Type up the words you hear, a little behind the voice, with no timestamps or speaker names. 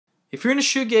If you're in a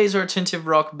shoegaze or alternative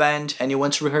rock band and you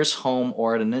want to rehearse home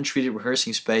or at an untreated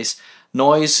rehearsing space,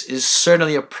 noise is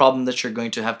certainly a problem that you're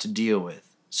going to have to deal with.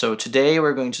 So today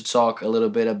we're going to talk a little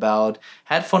bit about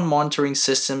headphone monitoring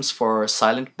systems for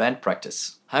silent band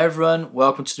practice. Hi everyone,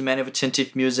 welcome to the Man of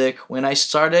Attentive Music. When I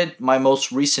started my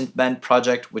most recent band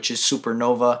project, which is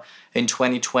Supernova, in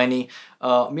 2020,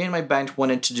 me and my band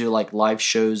wanted to do like live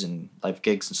shows and live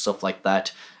gigs and stuff like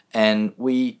that. And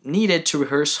we needed to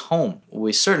rehearse home.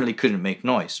 We certainly couldn't make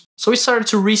noise. So we started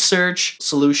to research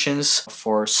solutions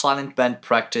for silent band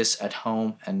practice at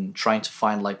home and trying to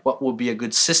find like what would be a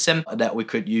good system that we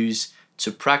could use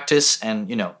to practice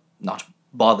and, not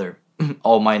bother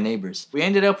all my neighbors. We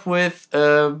ended up with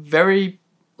a very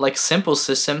simple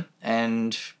system,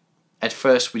 and at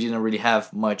first we didn't really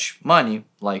have much money,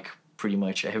 like pretty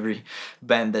much every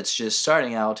band that's just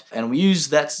starting out, and we used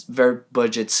that very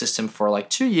budget system for like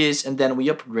 2 years, and then we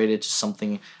upgraded to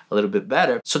something a little bit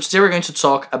better. So today we're going to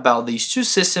talk about these two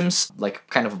systems, like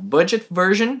kind of a budget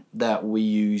version that we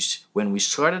used when we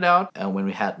started out and when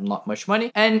we had not much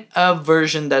money, and a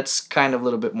version that's kind of a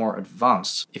little bit more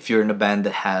advanced if you're in a band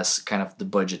that has kind of the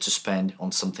budget to spend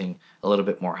on something a little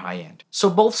bit more high-end.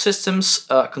 So both systems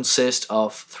consist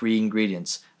of 3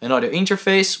 ingredients. An audio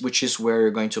interface, which is where you're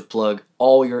going to plug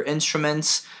all your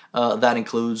instruments. That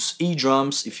includes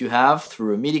e-drums if you have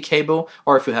through a MIDI cable,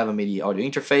 or if you have a MIDI audio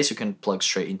interface, you can plug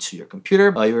straight into your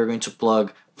computer. You're going to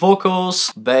plug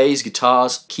vocals, bass,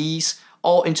 guitars, keys,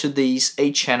 all into these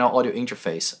 8-channel audio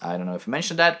interface. I don't know if I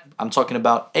mentioned that. I'm talking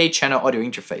about 8-channel audio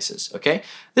interfaces, okay?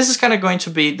 This is kind of going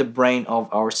to be the brain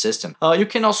of our system. You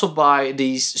can also buy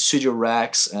these studio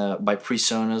racks by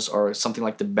PreSonus or something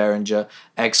like the Behringer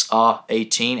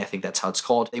XR18, I think that's how it's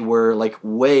called. They were like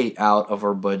way out of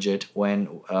our budget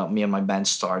when me and my band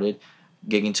started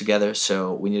gigging together,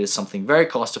 so we needed something very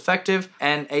cost effective,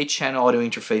 and 8-channel audio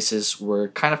interfaces were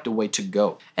kind of the way to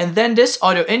go. And then this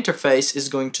audio interface is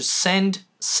going to send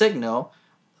signal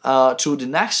to the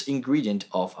next ingredient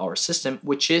of our system,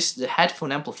 which is the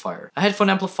headphone amplifier. A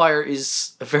headphone amplifier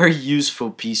is a very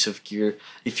useful piece of gear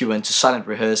if you want to silent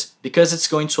rehearse, because it's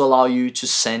going to allow you to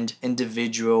send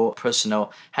individual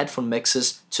personal headphone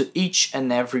mixes to each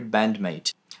and every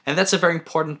bandmate. And that's a very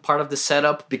important part of the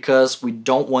setup, because we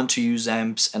don't want to use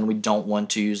amps and we don't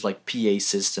want to use like PA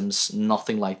systems,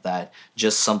 nothing like that.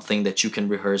 Just something that you can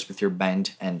rehearse with your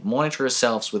band and monitor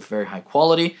yourselves with very high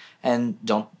quality and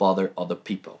don't bother other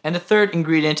people. And the third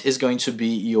ingredient is going to be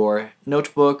your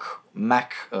notebook,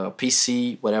 Mac,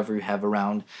 PC, whatever you have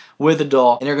around, with a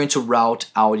DAW, and you're going to route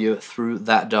audio through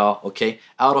that DAW, okay,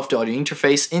 out of the audio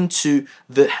interface into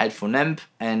the headphone amp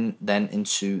and then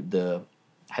into the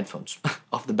headphones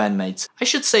of the bandmates. I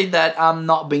should say that I'm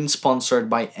not being sponsored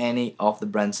by any of the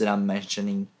brands that I'm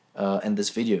mentioning in this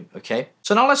video, okay?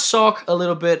 So now let's talk a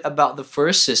little bit about the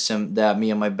first system that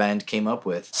me and my band came up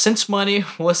with. Since money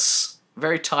was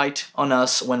very tight on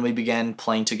us when we began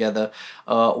playing together,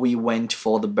 we went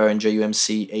for the Behringer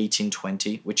UMC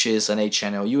 1820, which is an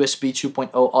 8-channel USB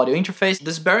 2.0 audio interface.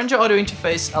 This Behringer audio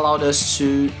interface allowed us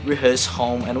to rehearse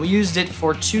home, and we used it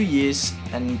for 2 years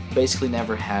and basically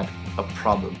never had a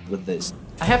problem with this.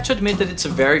 I have to admit that it's a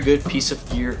very good piece of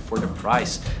gear for the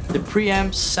price. The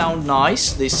preamps sound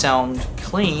nice, they sound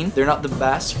clean. They're not the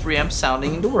best preamp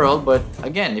sounding in the world, but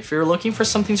again, if you're looking for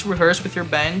something to rehearse with your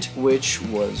band, which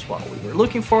was what we were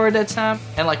looking for at that time,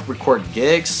 and like record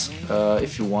gigs,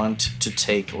 if you want to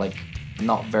take like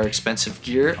not very expensive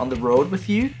gear on the road with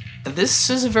you, and this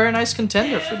is a very nice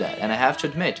contender for that, and I have to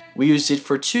admit, we used it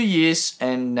for 2 years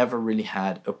and never really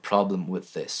had a problem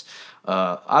with this.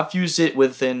 I've used it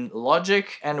within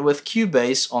Logic and with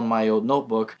Cubase on my old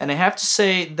notebook, and I have to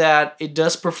say that it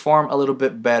does perform a little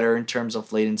bit better in terms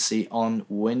of latency on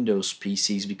Windows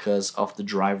PCs because of the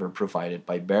driver provided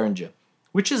by Behringer,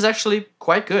 which is actually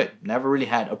quite good. Never really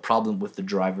had a problem with the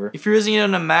driver. If you're using it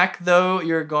on a Mac though,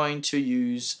 you're going to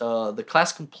use the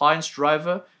class compliance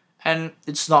driver, and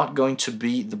it's not going to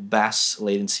be the best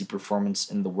latency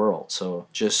performance in the world, so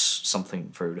just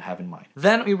something for you to have in mind.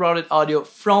 Then we routed audio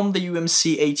from the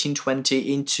UMC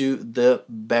 1820 into the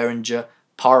Behringer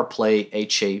PowerPlay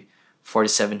HA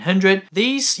 4700.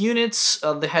 These units,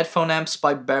 the headphone amps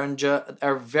by Behringer,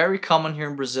 are very common here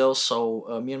in Brazil,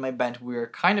 so me and my band, we're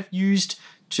kind of used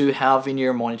to have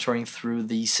in-ear monitoring through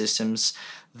these systems.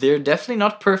 They're definitely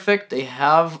not perfect, they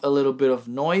have a little bit of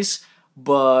noise,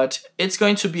 but it's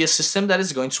going to be a system that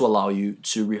is going to allow you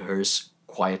to rehearse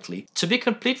quietly. To be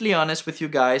completely honest with you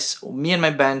guys, me and my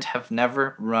band have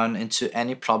never run into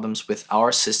any problems with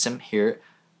our system here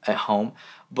at home,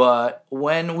 but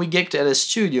when we gigged at a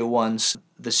studio once,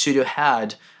 the studio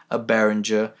had a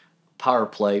Behringer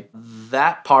PowerPlay.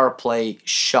 That PowerPlay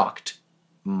shocked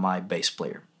my bass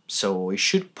player. So I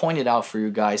should point it out for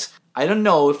you guys. I don't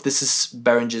know if this is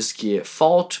Behringer's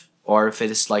fault or if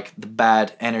it is like the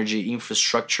bad energy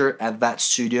infrastructure at that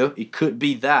studio. It could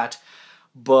be that,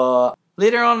 but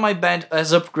later on my band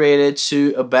has upgraded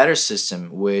to a better system,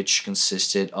 which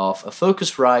consisted of a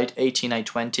Focusrite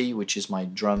 18920, which is my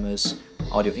drummer's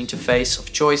audio interface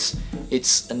of choice.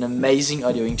 It's an amazing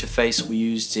audio interface. We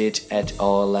used it at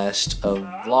our last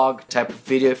vlog type of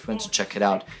video. If you want to check it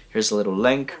out, here's a little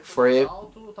link for it.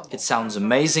 It sounds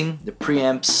amazing. The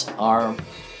preamps are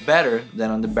better than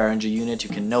on the Behringer unit, you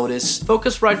can notice.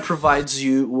 Focusrite provides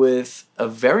you with a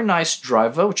very nice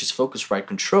driver, which is Focusrite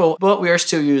Control, but we are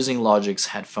still using Logic's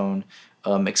headphone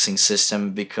mixing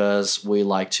system because we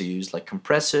like to use like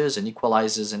compressors and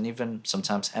equalizers and even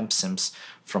sometimes amp sims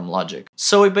from Logic.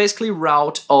 So we basically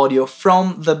route audio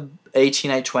from the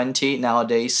 18920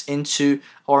 nowadays into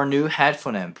our new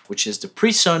headphone amp, which is the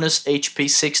PreSonus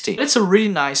HP60. It's a really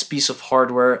nice piece of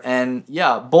hardware, and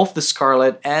yeah, both the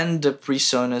Scarlett and the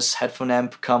PreSonus headphone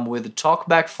amp come with a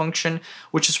talkback function,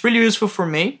 which is really useful for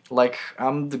me. Like,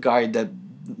 I'm the guy that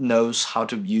knows how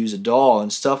to use a DAW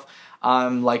and stuff.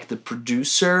 I'm like the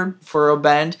producer for a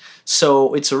band,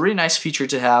 so it's a really nice feature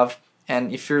to have.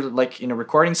 And if you're like in a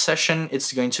recording session,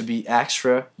 it's going to be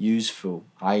extra useful.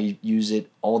 I use it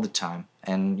all the time,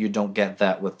 and you don't get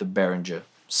that with the Behringer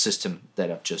system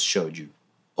that I've just showed you.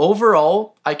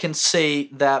 Overall, I can say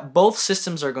that both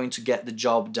systems are going to get the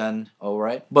job done,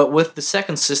 alright? But with the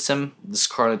second system, the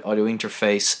Scarlett audio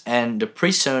interface and the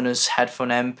PreSonus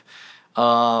headphone amp,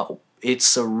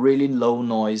 it's a really low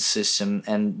noise system,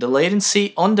 and the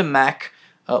latency on the Mac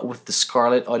with the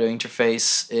Scarlett audio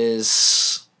interface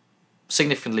is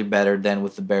significantly better than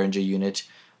with the Behringer unit.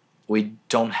 We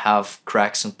don't have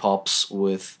cracks and pops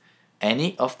with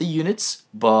any of the units,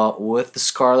 but with the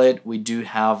Scarlett we do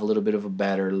have a little bit of a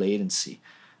better latency.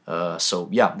 So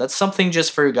yeah, that's something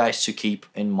just for you guys to keep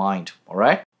in mind,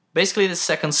 alright? Basically, the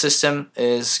second system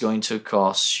is going to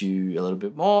cost you a little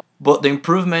bit more, but the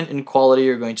improvement in quality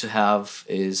you're going to have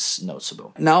is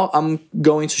noticeable. Now I'm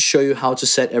going to show you how to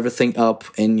set everything up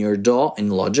in your DAW in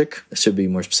Logic, to be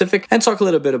more specific, and talk a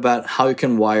little bit about how you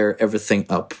can wire everything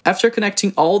up. After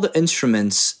connecting all the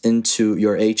instruments into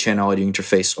your HN audio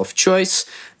interface of choice,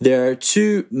 there are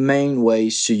two main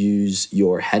ways to use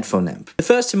your headphone amp. The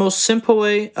first and most simple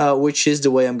way, which is the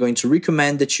way I'm going to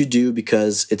recommend that you do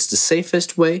because it's the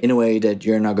safest way, in a way that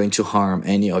you're not going to harm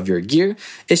any of your gear,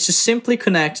 is to simply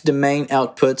connect the main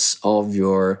outputs of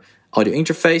your audio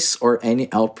interface or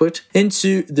any output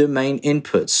into the main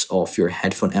inputs of your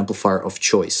headphone amplifier of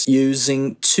choice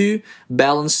using two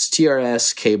balanced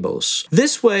TRS cables.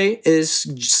 This way is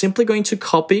simply going to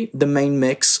copy the main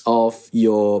mix of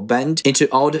your band into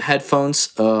all the headphones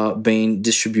being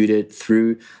distributed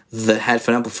through the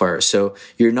headphone amplifier. So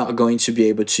you're not going to be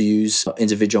able to use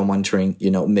individual monitoring,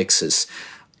 mixes.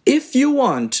 If you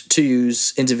want to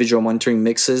use individual monitoring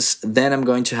mixes, then I'm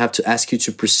going to have to ask you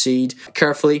to proceed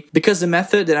carefully because the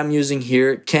method that I'm using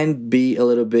here can be a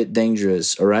little bit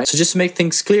dangerous, alright? So just to make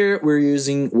things clear, we're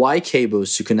using Y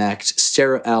cables to connect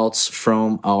stereo outs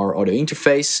from our audio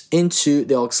interface into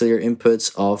the auxiliary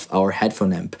inputs of our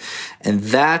headphone amp. And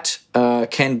that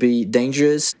can be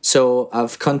dangerous, so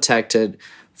I've contacted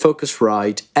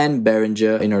Focusrite and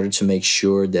Behringer in order to make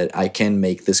sure that I can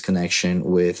make this connection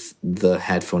with the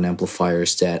headphone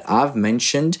amplifiers that I've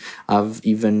mentioned. I've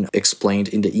even explained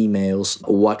in the emails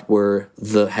what were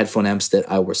the headphone amps that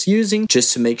I was using,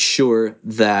 just to make sure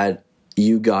that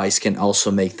you guys can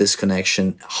also make this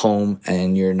connection home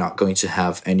and you're not going to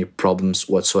have any problems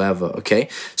whatsoever, okay?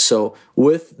 So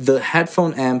with the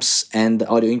headphone amps and the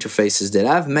audio interfaces that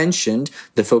I've mentioned,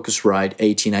 the Focusrite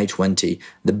 18920,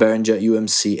 the Behringer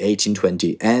UMC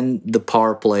 1820, and the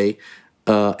PowerPlay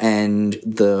and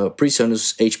the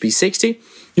PreSonus HP60,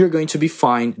 you're going to be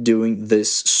fine doing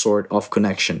this sort of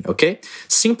connection, okay?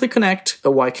 Simply connect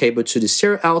a Y cable to the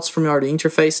stereo outs from your audio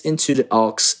interface into the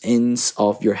aux ins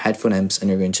of your headphone amps and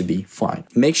you're going to be fine.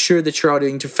 Make sure that your audio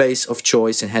interface of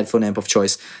choice and headphone amp of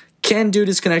choice can do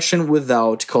this connection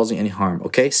without causing any harm,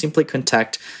 okay? Simply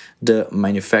contact the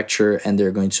manufacturer and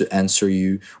they're going to answer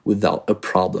you without a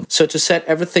problem. So to set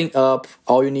everything up,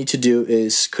 all you need to do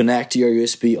is connect your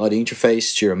USB audio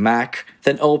interface to your Mac,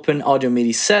 then open Audio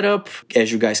MIDI Setup.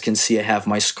 As you guys can see, I have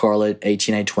my Scarlett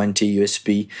 18920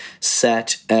 USB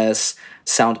set as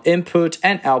sound input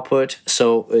and output,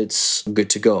 so it's good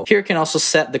to go. Here you can also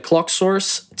set the clock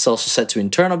source. It's also set to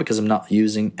internal because I'm not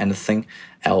using anything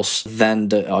else than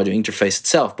the audio interface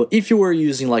itself. But if you were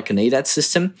using like an ADAT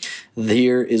system,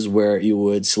 here is where you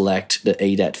would select the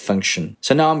ADAT function.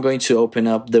 So now I'm going to open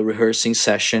up the rehearsing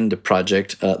session, the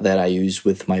project that I use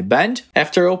with my band.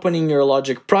 After opening your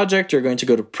Logic project, you're going to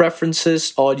go to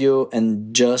Preferences, Audio,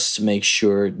 and just make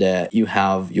sure that you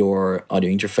have your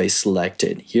audio interface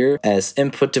selected here as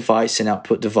input device and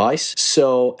output device.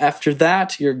 So after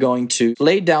that, you're going to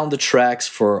lay down the tracks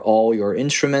for all your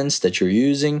instruments that you're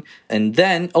using, and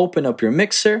then open up your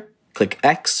mixer, click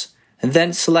X, and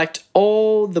then select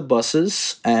all the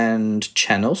buses and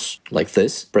channels like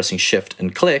this, pressing Shift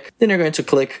and click. Then you're going to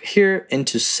click here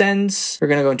into Sends. You're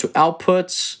going to go into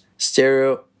Outputs,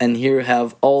 Stereo, and here you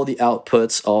have all the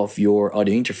outputs of your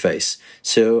audio interface.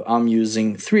 So I'm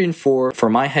using 3 and 4 for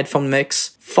my headphone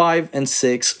mix, 5 and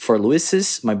 6 for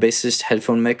Luis's, my bassist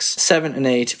headphone mix, 7 and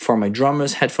 8 for my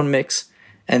drummer's headphone mix,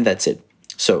 and that's it.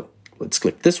 So let's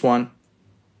click this one.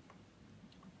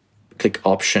 Click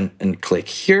Option and click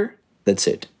here. That's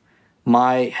it.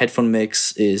 My headphone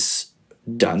mix is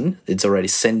done. It's already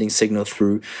sending signal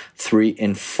through 3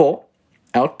 and 4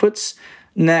 outputs.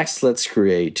 Next, let's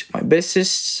create my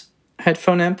bassist's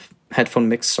headphone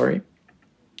mix, sorry.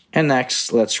 And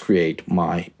next, let's create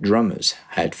my drummer's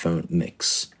headphone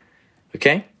mix.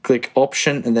 Okay, click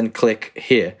Option and then click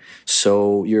here.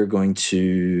 So you're going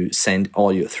to send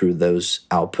audio through those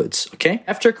outputs, okay?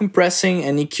 After compressing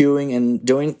and EQing and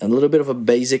doing a little bit of a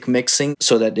basic mixing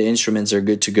so that the instruments are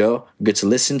good to go, good to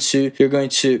listen to, you're going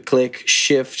to click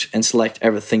Shift and select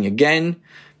everything again.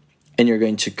 And you're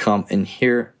going to come in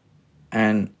here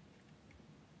and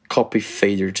copy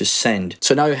fader to send.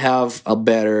 So now you have a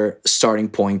better starting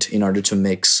point in order to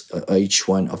mix each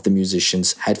one of the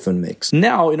musician's headphone mix.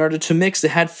 Now, in order to mix the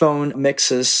headphone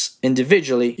mixes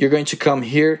individually, you're going to come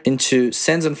here into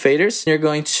Sends and Faders. You're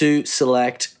going to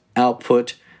select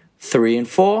output 3 and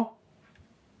 4,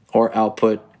 or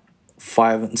output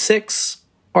 5 and 6,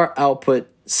 or output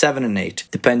 7 and 8,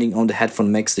 depending on the headphone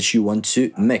mix that you want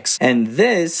to mix. And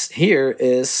this here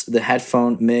is the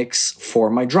headphone mix for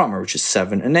my drummer, which is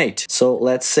 7 and 8. So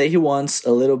let's say he wants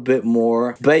a little bit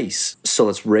more bass. So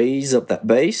let's raise up that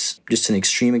bass, just an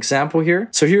extreme example here.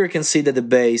 So here you can see that the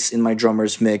bass in my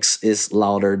drummer's mix is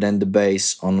louder than the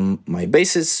bass on my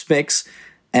bassist's mix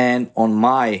and on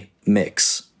my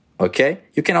mix. Okay,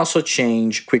 you can also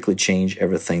quickly change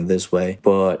everything this way,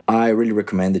 but I really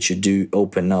recommend that you do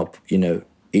open up,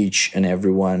 each and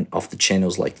every one of the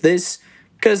channels like this,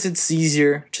 because it's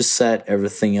easier to set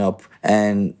everything up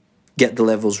and get the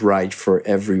levels right for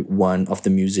every one of the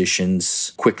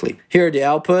musicians quickly. Here are the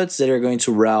outputs that are going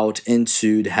to route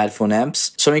into the headphone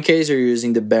amps. So in case you're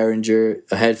using the Behringer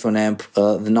headphone amp,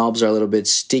 the knobs are a little bit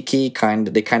sticky,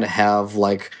 they kind of have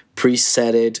like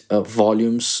presetted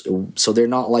volumes, so they're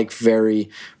not like very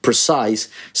precise.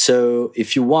 So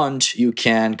if you want, you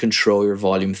can control your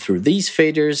volume through these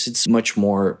faders. It's much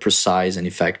more precise and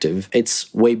effective.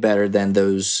 It's way better than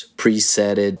those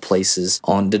presetted places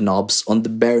on the knobs on the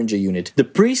Behringer unit. The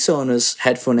PreSonus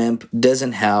headphone amp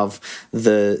doesn't have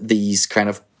these kind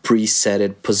of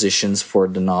presetted positions for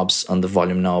the knobs on the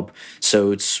volume knob,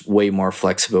 so it's way more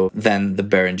flexible than the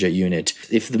Behringer unit.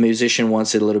 If the musician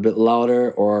wants it a little bit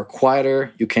louder or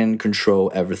quieter, you can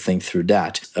control everything through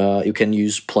that. You can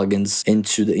use plugins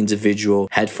into the individual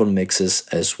headphone mixes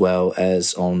as well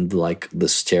as on the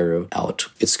stereo out.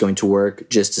 It's going to work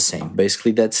just the same.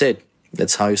 Basically, that's it.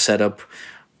 That's how you set up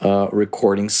a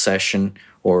recording session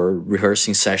or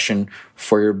rehearsing session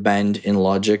for your band in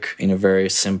Logic in a very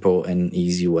simple and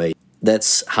easy way.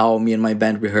 That's how me and my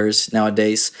band rehearse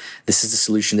nowadays. This is the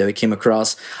solution that we came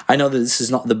across. I know that this is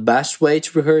not the best way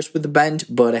to rehearse with the band,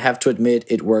 but I have to admit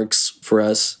it works for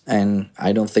us, and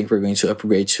I don't think we're going to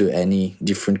upgrade to any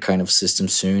different kind of system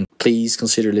soon. Please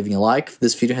consider leaving a like if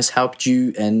this video has helped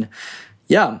you, and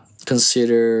yeah,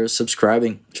 consider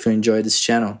subscribing if you enjoy this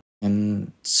channel.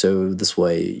 And so this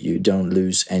way you don't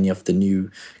lose any of the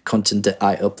new content that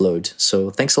I upload.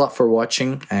 So thanks a lot for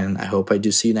watching, and I hope I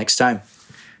do see you next time.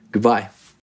 Goodbye.